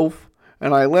jolly old elf,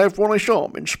 and I laughed when I saw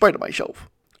him in spite of myself.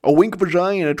 A wink of his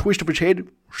eye and a twist of his head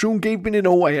soon gave me to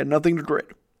know I had nothing to dread.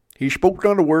 He spoke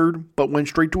not a word, but went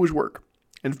straight to his work,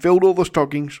 and filled all the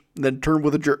stockings, then turned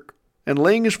with a jerk, and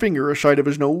laying his finger aside of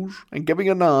his nose, and giving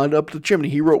a nod up the chimney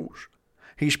he rose.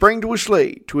 He sprang to his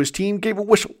sleigh, to his team gave a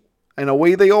whistle, and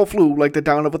away they all flew like the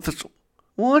down of a thistle.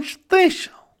 What's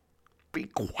thistle? Be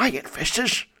quiet,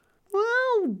 Festus.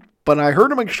 Well, but I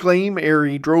heard him exclaim ere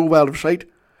he drove out of sight,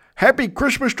 Happy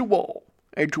Christmas to all,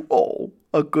 and to all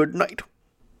a good night.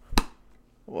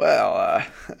 Well,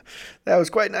 that was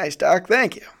quite nice, Doc.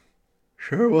 Thank you.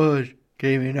 Sure was.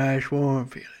 Gave me a nice warm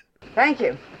feeling. Thank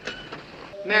you.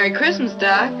 Merry Christmas,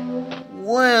 Doc.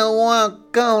 Well, I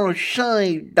gotta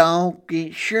say, Doc,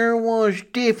 it sure was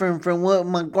different from what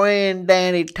my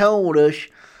granddaddy told us.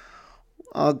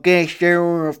 I guess there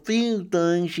were a few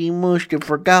things he must have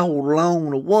forgot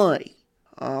along the way.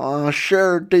 I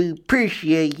sure do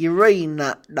appreciate you reading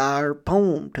that there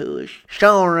poem to us.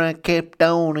 Sorry I kept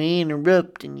on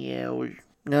interrupting you. I was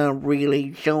not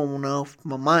really showing off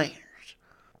my manners.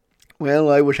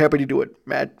 Well, I was happy to do it,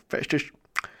 Matt Festus.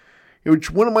 It's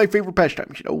one of my favorite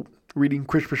pastimes, reading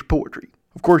Christmas poetry.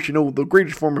 Of course, the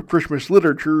greatest form of Christmas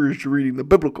literature is reading the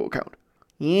biblical account.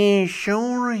 Yeah,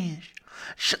 sure is.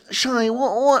 Say,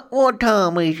 what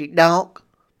time is it, Doc?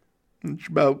 It's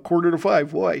about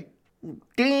 4:45. Why?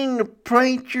 Didn't the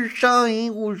preacher say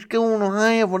he was going to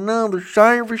have another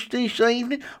service this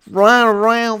evening, right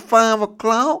around 5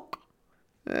 o'clock?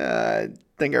 I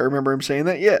think I remember him saying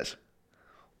that, yes.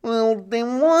 Well,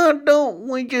 then why don't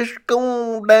we just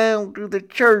go on down to the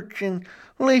church and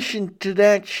listen to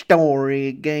that story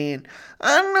again?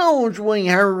 I knows we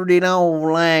heard it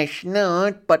all last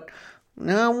night, but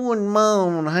I wouldn't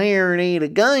mind hearing it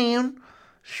again,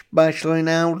 especially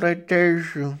now that there's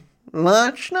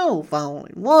light snow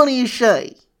falling. What do you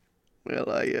say? Well,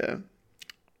 I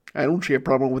don't see a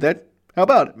problem with that. How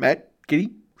about it, Matt,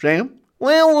 Kitty, Sam?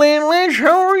 Well, then let's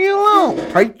hurry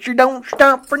along. Preacher don't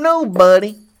stop for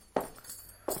nobody.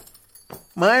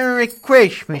 Merry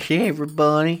Christmas,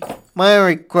 everybody.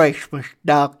 Merry Christmas,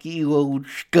 Doc, you old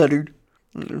scuddard.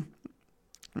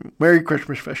 Merry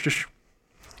Christmas, Festus.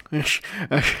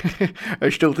 I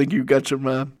still think you got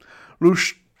some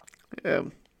loose.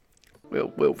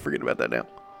 We'll forget about that now.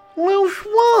 Loose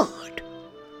what?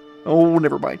 Oh,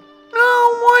 never mind.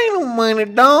 No, wait a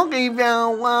minute, Doc. I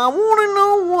want to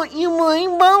know what you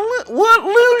mean by what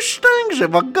loose things.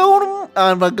 Have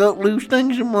I got loose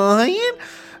things in my head?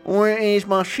 Or is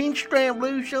my cinch strap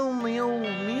loose on the old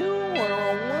mule or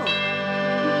what?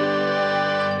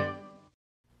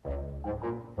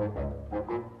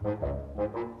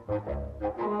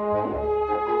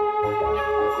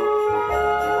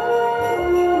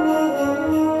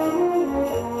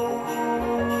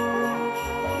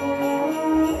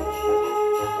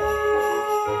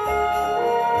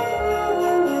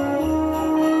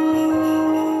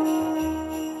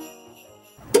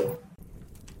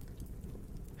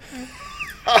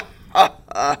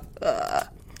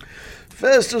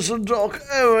 Festus and Doc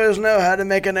always know how to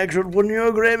make an exit, wouldn't you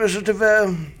agree, Mr.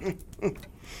 DeVoe?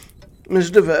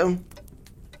 Mr. DeVoe?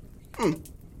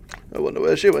 I wonder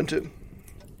where she went to.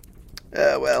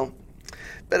 Well,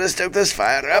 better stoke this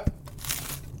fire up.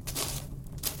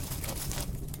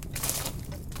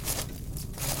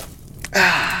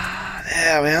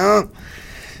 There we are.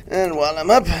 And while I'm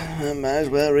up, I might as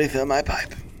well refill my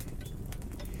pipe.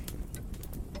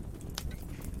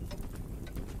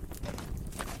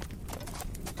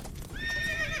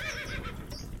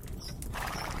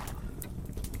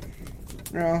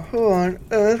 Now, who on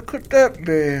earth could that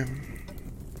be?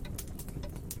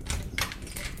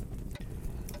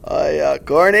 Hiya,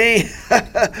 Corny.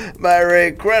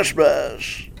 Merry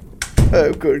Christmas.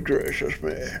 Oh, good gracious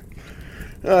me.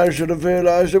 I should have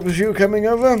realized it was you coming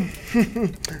over.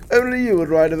 Only you would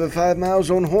ride over 5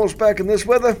 miles on horseback in this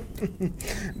weather.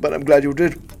 But I'm glad you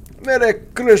did. Merry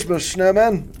Christmas,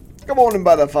 Snowman. Come on in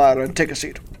by the fire and take a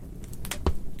seat.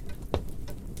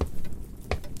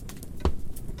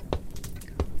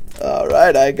 All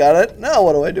right, I got it. Now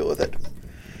what do I do with it?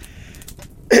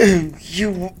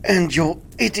 You and your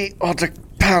idiotic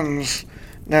puns.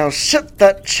 Now set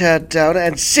that chair down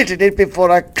and sit in it before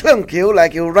I clunk you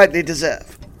like you rightly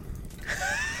deserve.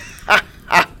 I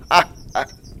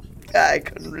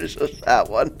couldn't resist that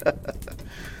one.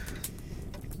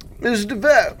 Mr.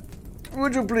 DeVoe,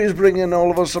 would you please bring in all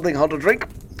of us something hot to drink?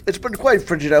 It's been quite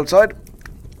frigid outside.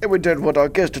 And we don't want our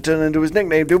guest to turn into his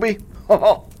nickname, do we? Ha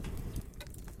ha.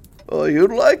 Oh,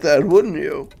 you'd like that, wouldn't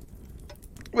you?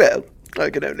 Well, I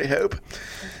can only hope.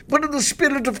 But in the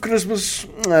spirit of Christmas,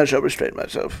 I shall restrain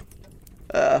myself.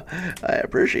 I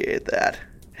appreciate that.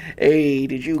 Hey,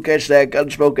 did you catch that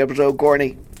Gunsmoke episode,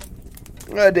 Corny?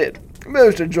 I did.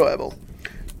 Most enjoyable.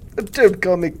 Don't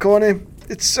call me corny.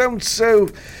 It sounds so...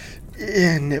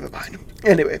 never mind.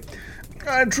 Anyway,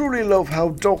 I truly love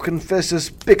how Doc and Festus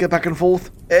bicker back and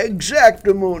forth.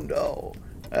 Exactamundo.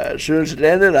 As soon as it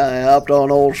ended, I hopped on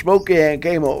old Smokey and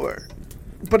came over.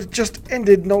 But it just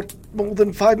ended not more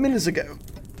than 5 minutes ago.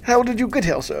 How did you get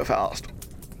here so fast?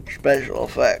 Special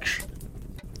effects.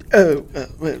 Oh,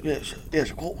 well, yes,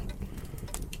 of course.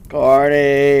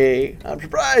 Corny, I'm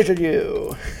surprised at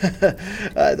you.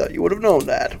 I thought you would have known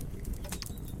that.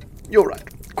 You're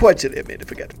right. Quite silly of me to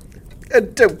forget.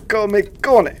 And don't call me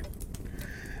Corny.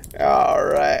 All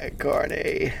right,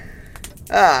 Corny.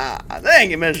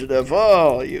 Thank you, Mr.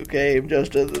 Defoe. You came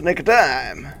just at the nick of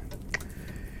time.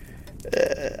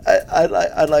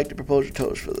 I'd like to propose a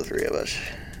toast for the three of us.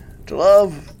 To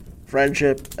love,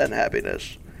 friendship, and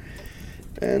happiness.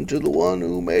 And to the one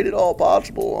who made it all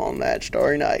possible on that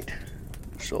starry night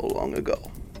so long ago.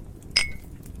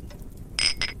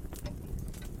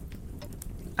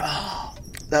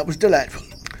 That was delightful.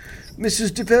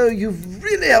 Mrs. DeVoe, you've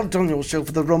really outdone yourself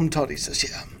with the rum toddies this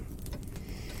year.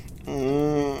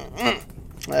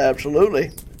 Absolutely.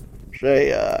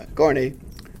 Say, Corny,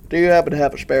 do you happen to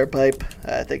have a spare pipe?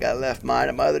 I think I left mine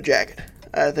in my other jacket.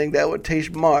 I think that would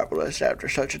taste marvelous after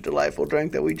such a delightful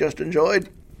drink that we just enjoyed.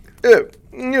 Oh,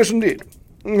 yes indeed.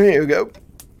 Here you go.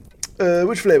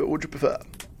 Which flavor would you prefer?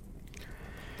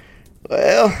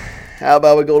 Well, how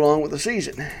about we go along with the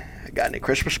season? Got any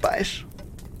Christmas spice?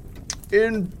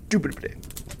 Indubitably.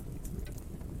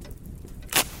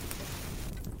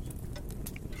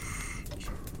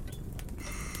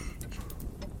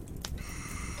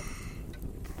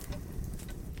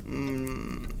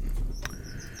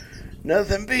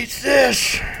 Nothing beats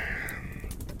this.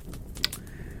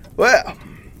 Well,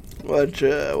 what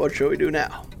shall we do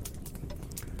now?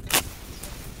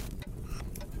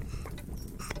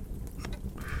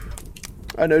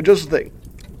 I know just the thing.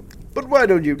 But why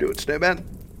don't you do it, Snowman?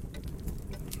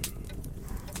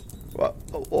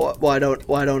 Why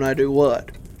don't I do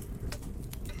what?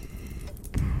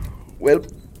 Well,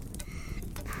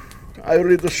 I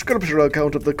read the scriptural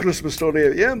account of the Christmas story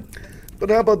every year, but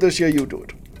how about this year you do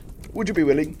it? Would you be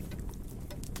willing?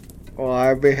 Oh,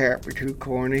 I'd be happy to,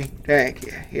 Corny. Thank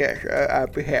you. Yes,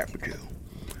 I'd be happy to.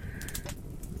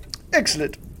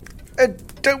 Excellent. And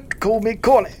don't call me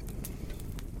Corny.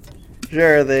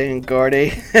 Sure thing,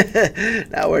 Corny.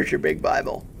 Now, where's your big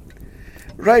Bible?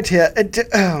 Right here. And,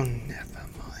 oh, never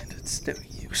mind. It's no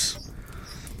use.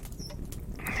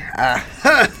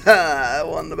 I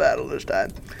won the battle this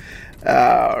time.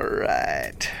 All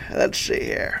right. Let's see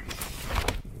here.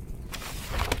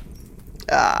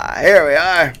 Here we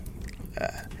are.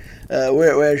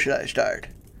 Where should I start?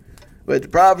 With the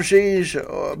prophecies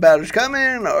about his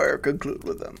coming, or conclude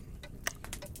with them?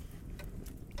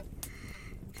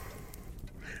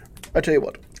 I tell you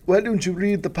what, why don't you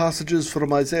read the passages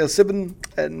from Isaiah 7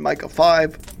 and Micah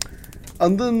 5,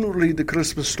 and then read the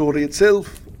Christmas story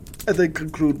itself, and then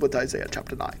conclude with Isaiah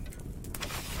chapter 9.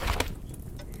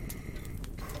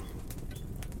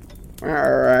 All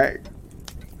right.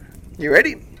 You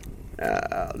ready?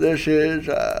 This is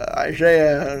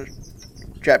Isaiah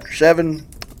chapter 7,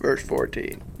 verse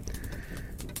 14.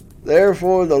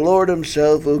 Therefore the Lord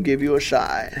himself will give you a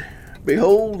sign.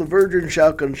 Behold, the virgin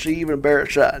shall conceive and bear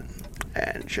a son,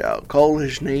 and shall call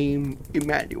his name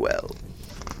Emmanuel.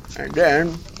 And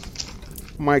then,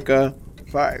 Micah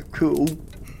 5:2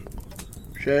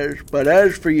 says, But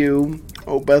as for you,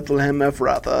 O Bethlehem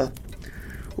Ephrathah,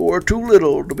 who are too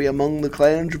little to be among the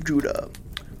clans of Judah,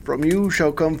 from you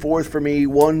shall come forth for me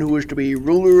one who is to be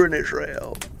ruler in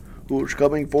Israel, who is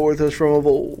coming forth as from of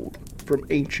old, from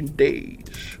ancient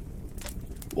days.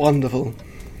 Wonderful.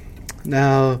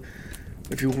 Now,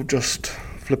 if you will just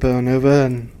flip on over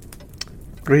and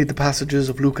read the passages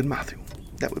of Luke and Matthew,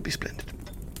 that would be splendid.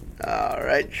 All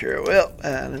right, sure will.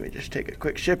 Let me just take a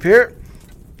quick sip here.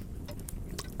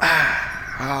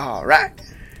 All right,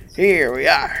 here we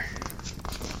are.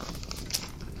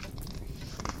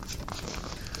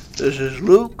 This is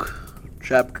Luke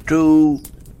chapter 2,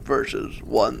 verses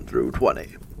 1 through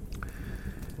 20.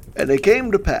 And it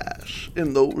came to pass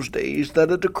in those days that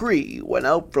a decree went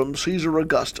out from Caesar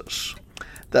Augustus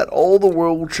that all the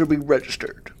world should be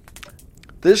registered.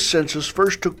 This census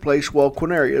first took place while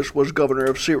Quirinius was governor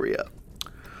of Syria.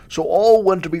 So all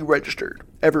went to be registered,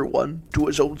 everyone to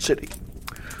his own city.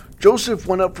 Joseph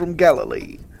went up from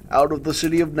Galilee, out of the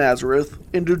city of Nazareth,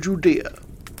 into Judea,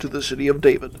 to the city of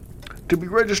David, to be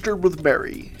registered with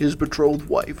Mary, his betrothed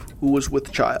wife, who was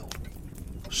with child.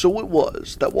 So it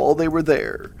was that while they were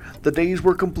there, the days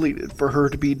were completed for her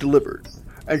to be delivered,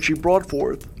 and she brought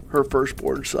forth her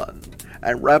firstborn son,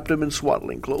 and wrapped him in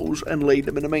swaddling clothes, and laid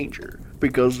him in a manger,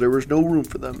 because there was no room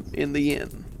for them in the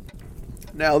inn.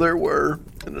 Now there were,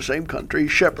 in the same country,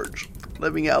 shepherds,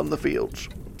 living out in the fields,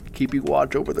 keeping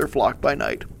watch over their flock by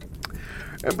night.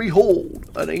 And behold,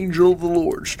 an angel of the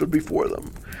Lord stood before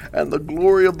them, and the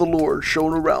glory of the Lord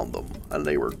shone around them, and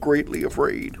they were greatly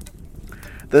afraid.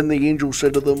 Then the angel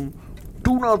said to them,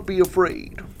 Do not be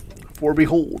afraid, For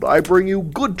behold, I bring you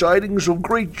good tidings of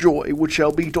great joy, which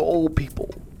shall be to all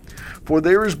people. For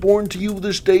there is born to you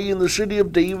this day in the city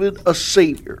of David a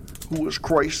Savior, who is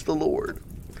Christ the Lord.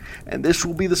 And this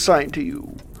will be the sign to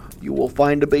you. You will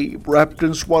find a babe wrapped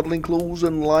in swaddling clothes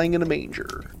and lying in a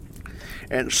manger.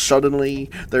 And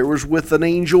suddenly there was with an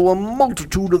angel a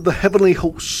multitude of the heavenly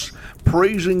hosts,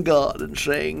 praising God and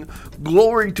saying,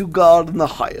 Glory to God in the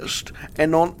highest,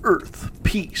 and on earth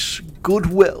peace,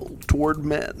 goodwill toward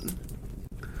men.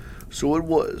 So it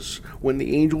was, when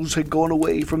the angels had gone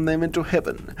away from them into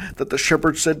heaven, that the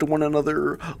shepherds said to one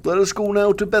another, Let us go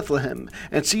now to Bethlehem,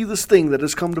 and see this thing that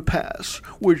has come to pass,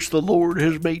 which the Lord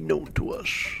has made known to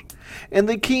us. And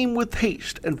they came with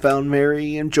haste, and found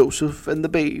Mary and Joseph and the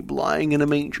babe lying in a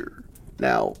manger.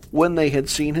 Now, when they had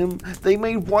seen him, they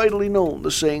made widely known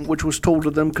the saying which was told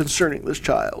to them concerning this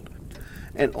child.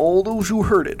 And all those who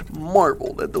heard it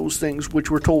marveled at those things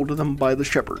which were told to them by the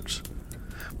shepherds.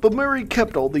 But Mary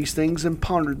kept all these things and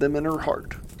pondered them in her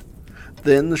heart.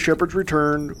 Then the shepherds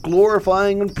returned,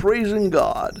 glorifying and praising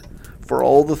God for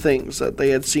all the things that they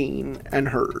had seen and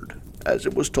heard, as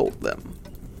it was told them.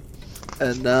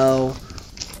 And now,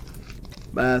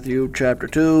 Matthew chapter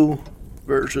 2,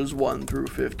 verses 1 through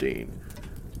 15.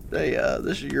 Hey,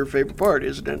 this is your favorite part,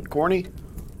 isn't it, Corny?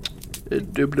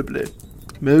 Indubitably.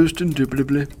 Most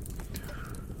indubitably.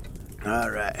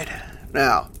 Alright.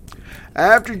 Now,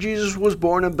 after Jesus was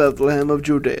born in Bethlehem of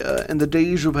Judea in the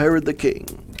days of Herod the king,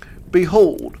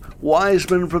 behold, wise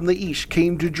men from the east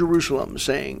came to Jerusalem,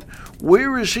 saying,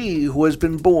 Where is he who has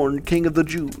been born King of the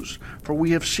Jews? For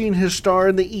we have seen his star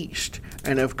in the east,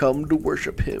 and have come to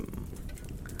worship him.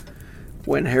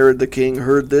 When Herod the king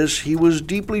heard this, he was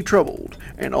deeply troubled,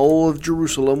 and all of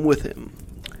Jerusalem with him.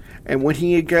 And when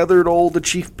he had gathered all the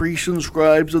chief priests and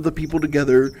scribes of the people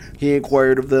together, he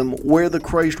inquired of them where the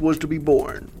Christ was to be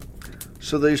born.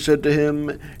 So they said to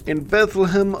him, In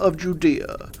Bethlehem of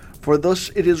Judea, for thus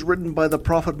it is written by the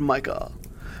prophet Micah.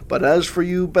 But as for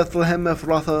you, Bethlehem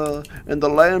Ephrathah, in the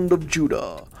land of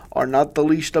Judah, are not the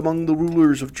least among the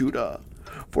rulers of Judah.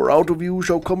 For out of you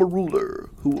shall come a ruler,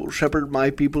 who will shepherd my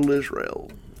people Israel.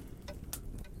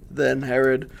 Then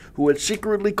Herod, who had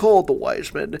secretly called the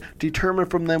wise men,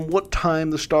 determined from them what time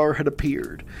the star had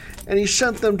appeared. And he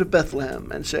sent them to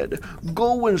Bethlehem, and said,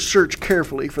 Go and search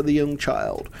carefully for the young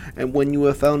child, and when you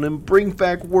have found him, bring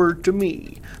back word to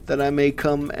me, that I may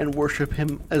come and worship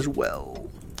him as well.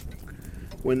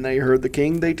 When they heard the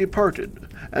king, they departed.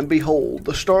 And behold,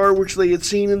 the star which they had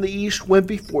seen in the east went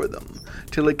before them,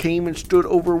 till it came and stood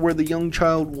over where the young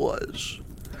child was.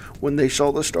 When they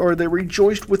saw the star, they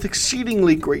rejoiced with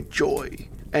exceedingly great joy.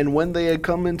 And when they had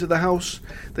come into the house,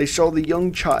 they saw the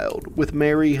young child with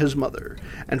Mary his mother,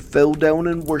 and fell down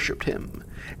and worshipped him.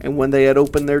 And when they had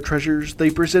opened their treasures, they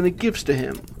presented gifts to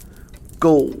him,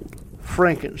 gold,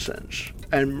 frankincense,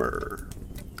 and myrrh.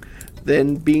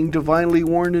 Then, being divinely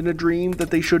warned in a dream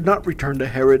that they should not return to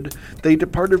Herod, they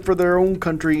departed for their own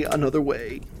country another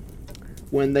way.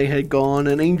 When they had gone,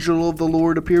 an angel of the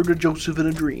Lord appeared to Joseph in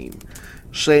a dream,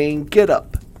 saying, Get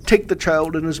up, take the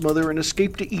child and his mother, and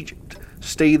escape to Egypt.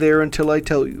 Stay there until I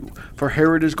tell you, for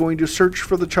Herod is going to search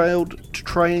for the child to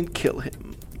try and kill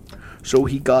him. So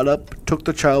he got up, took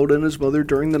the child and his mother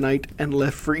during the night, and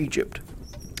left for Egypt,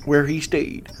 where he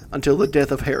stayed until the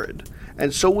death of Herod.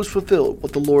 And so was fulfilled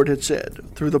what the Lord had said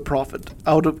through the prophet,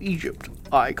 Out of Egypt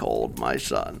I called my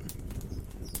son.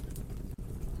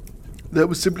 That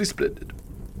was simply splendid.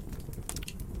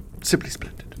 Simply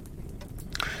splendid.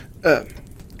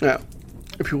 Now,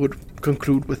 if you would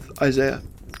conclude with Isaiah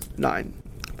 9,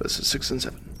 verses 6 and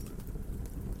 7.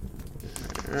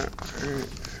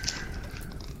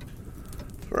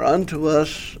 For unto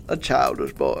us a child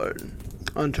is born,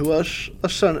 unto us a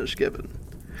son is given,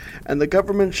 and the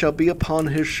government shall be upon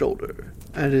his shoulder,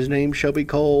 and his name shall be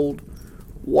called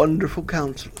Wonderful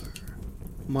Counselor,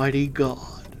 Mighty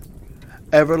God,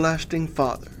 Everlasting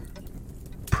Father,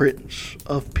 Prince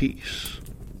of Peace.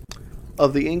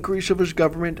 Of the increase of his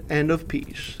government and of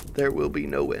peace there will be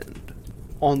no end,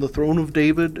 on the throne of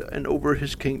David and over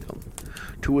his kingdom,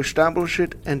 to establish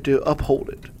it and to uphold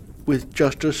it, with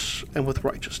justice and with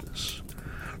righteousness.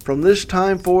 From this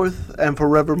time forth and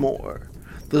forevermore,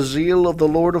 the zeal of the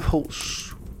Lord of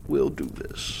hosts will do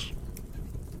this.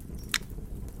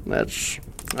 That's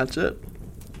it.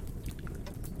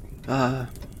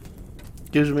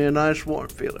 Gives me a nice warm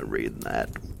feeling reading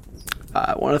that.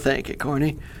 I want to thank you,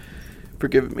 Corny, for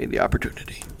giving me the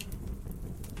opportunity.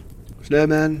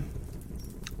 Snowman,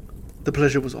 the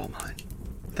pleasure was all mine.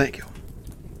 Thank you.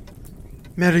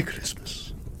 Merry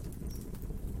Christmas.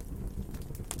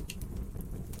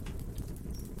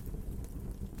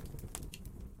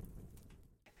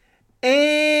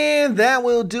 And And that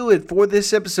will do it for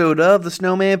this episode of the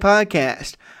Snowman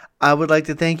Podcast. I would like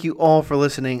to thank you all for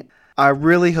listening. I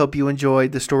really hope you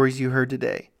enjoyed the stories you heard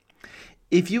today.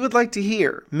 If you would like to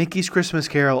hear Mickey's Christmas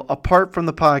Carol apart from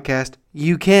the podcast,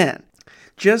 you can.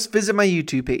 Just visit my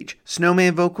YouTube page,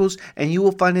 Snowman Vocals, and you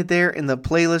will find it there in the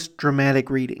playlist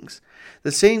Dramatic Readings.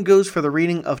 The same goes for the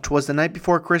reading of 'Twas the Night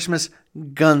Before Christmas,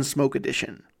 Gunsmoke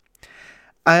Edition.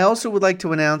 I also would like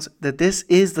to announce that this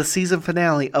is the season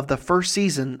finale of the first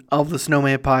season of the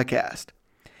Snowman Podcast.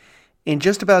 In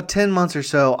just about 10 months or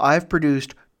so, I've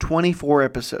produced 24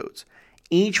 episodes,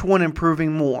 each one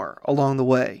improving more along the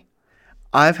way.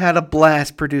 I've had a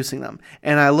blast producing them,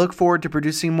 and I look forward to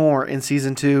producing more in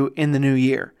Season 2 in the new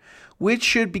year, which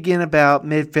should begin about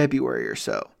mid-February or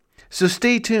so. So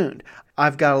stay tuned.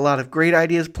 I've got a lot of great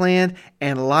ideas planned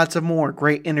and lots of more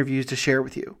great interviews to share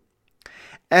with you.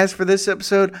 As for this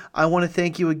episode, I want to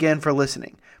thank you again for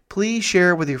listening. Please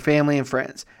share it with your family and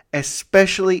friends,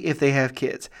 especially if they have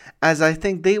kids, as I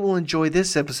think they will enjoy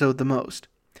this episode the most.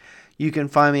 You can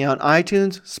find me on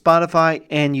iTunes, Spotify,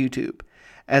 and YouTube.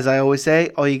 As I always say,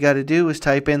 all you got to do is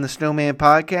type in the Snowman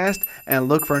Podcast and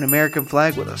look for an American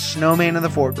flag with a snowman in the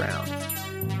foreground.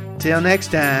 Till next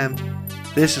time,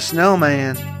 this is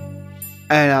Snowman,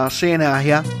 and I'll see you now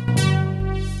here.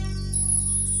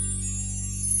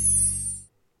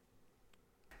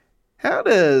 How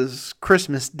does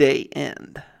Christmas Day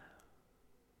end?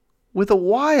 With a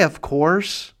Y, of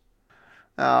course.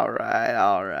 All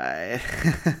right.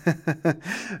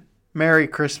 Merry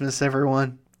Christmas,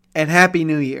 everyone, and Happy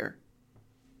New Year.